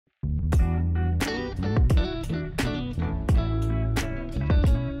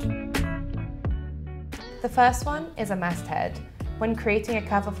The first one is a masthead. When creating a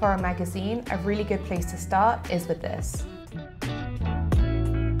cover for a magazine, a really good place to start is with this.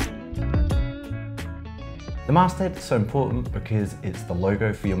 The masthead is so important because it's the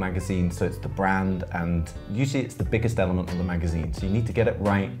logo for your magazine, so it's the brand, and usually it's the biggest element of the magazine, so you need to get it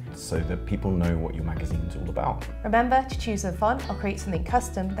right so that people know what your magazine is all about. Remember to choose a font or create something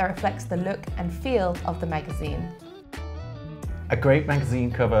custom that reflects the look and feel of the magazine. A great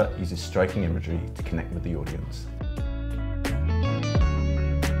magazine cover uses striking imagery to connect with the audience.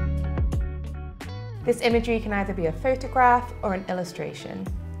 This imagery can either be a photograph or an illustration.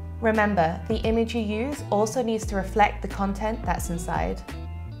 Remember, the image you use also needs to reflect the content that's inside.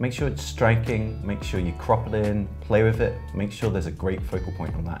 Make sure it's striking, make sure you crop it in, play with it, make sure there's a great focal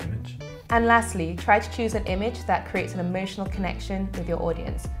point on that image. And lastly, try to choose an image that creates an emotional connection with your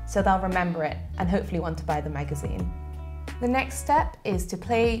audience, so they'll remember it and hopefully want to buy the magazine. The next step is to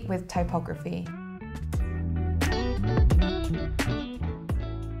play with typography.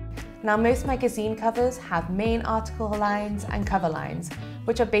 Now, most magazine covers have main article lines and cover lines,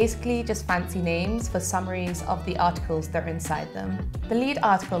 which are basically just fancy names for summaries of the articles that are inside them. The lead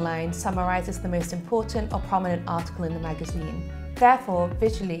article line summarizes the most important or prominent article in the magazine. Therefore,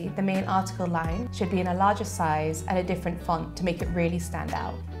 visually, the main article line should be in a larger size and a different font to make it really stand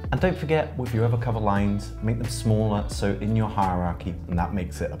out. And don't forget, with your other cover lines, make them smaller so in your hierarchy, and that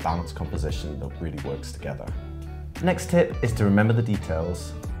makes it a balanced composition that really works together. Next tip is to remember the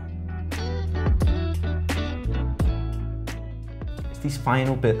details. These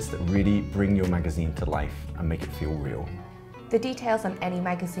final bits that really bring your magazine to life and make it feel real. The details on any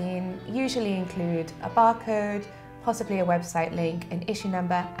magazine usually include a barcode, possibly a website link, an issue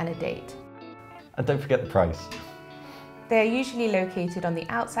number, and a date. And don't forget the price. They are usually located on the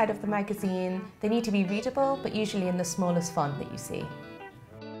outside of the magazine. They need to be readable, but usually in the smallest font that you see.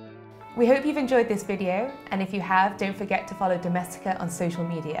 We hope you've enjoyed this video, and if you have, don't forget to follow Domestika on social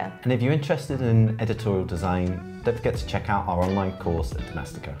media. And if you're interested in editorial design, don't forget to check out our online course at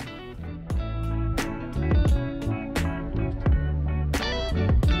Domestika.